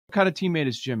kind of teammate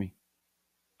is Jimmy?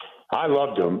 I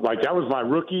loved him. Like, that was my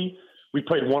rookie. We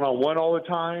played one-on-one all the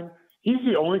time. He's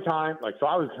the only time, like, so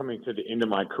I was coming to the end of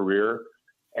my career,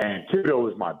 and Thibodeau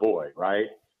was my boy, right?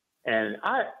 And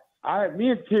me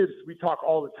and Tibbs, we talk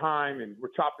all the time, and we're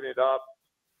chopping it up.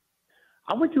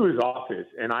 I went to his office,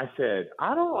 and I said,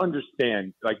 I don't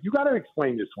understand. Like, you got to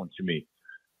explain this one to me.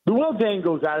 Luol Deng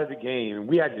goes out of the game, and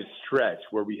we had this stretch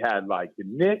where we had, like, the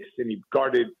Knicks, and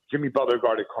Jimmy Butler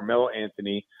guarded Carmelo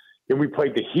Anthony. Then we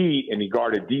played the Heat, and he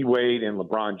guarded D-Wade and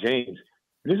LeBron James.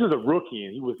 And this was a rookie,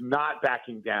 and he was not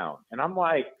backing down. And I'm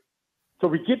like, so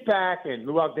we get back, and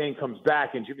Luol Deng comes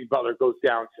back, and Jimmy Butler goes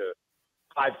down to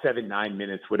 5, 7, 9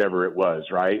 minutes, whatever it was,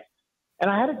 right? And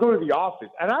I had to go to the office.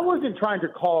 And I wasn't trying to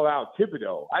call out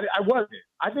Thibodeau. I wasn't.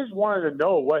 I just wanted to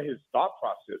know what his thought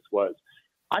process was.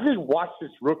 I just watched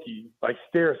this rookie, like,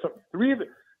 stare.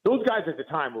 Those guys at the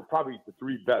time were probably the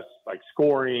three best, like,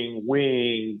 scoring,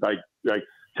 wing, like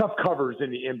tough covers in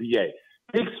the NBA.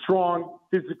 Big, strong,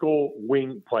 physical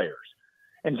wing players.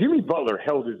 And Jimmy Butler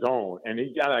held his own, and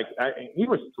he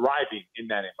was thriving in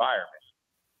that environment.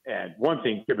 And one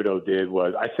thing Thibodeau did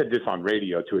was, I said this on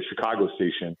radio to a Chicago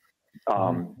station.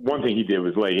 One thing he did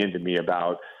was lay into me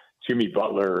about Jimmy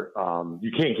Butler.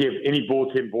 You can't give any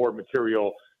bulletin board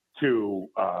material to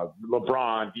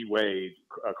LeBron, D-Wade,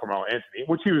 Carmelo Anthony,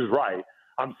 which he was right.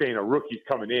 I'm saying a rookie's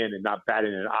coming in and not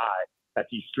batting an eye at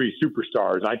these three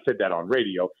superstars. I said that on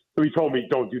radio. So he told me,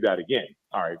 don't do that again.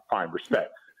 All right, fine,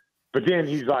 respect. But then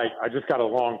he's like, I just got a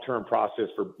long-term process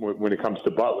for when it comes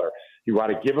to Butler. You got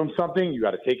to give him something. You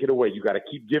got to take it away. You got to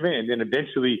keep giving. And then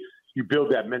eventually you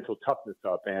build that mental toughness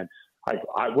up. And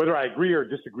whether I agree or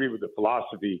disagree with the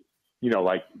philosophy, you know,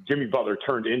 like, Jimmy Butler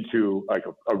turned into, like,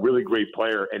 a really great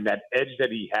player. And that edge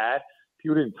that he had,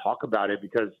 people didn't talk about it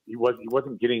because he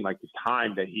wasn't getting, like, the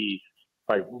time that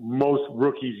like most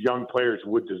rookies, young players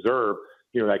would deserve,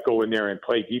 you know, that go in there and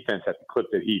play defense at the clip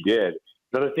that he did.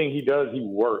 Another thing he does, he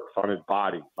works on his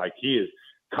body. Like, he is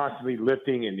constantly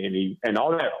lifting and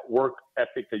all that work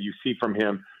ethic that you see from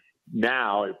him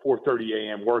now at 4:30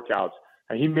 a.m. workouts.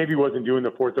 And he maybe wasn't doing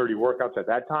the 4:30 workouts at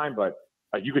that time, but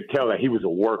you could tell that he was a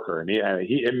worker, and it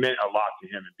meant a lot to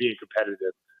him, and being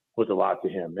competitive was a lot to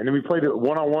him. And then we played it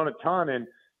one-on-one a ton, and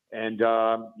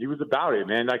he was about it,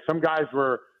 man. Like, some guys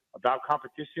were about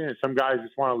competition, and some guys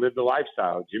just want to live the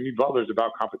lifestyle. Jimmy Butler's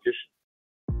about competition.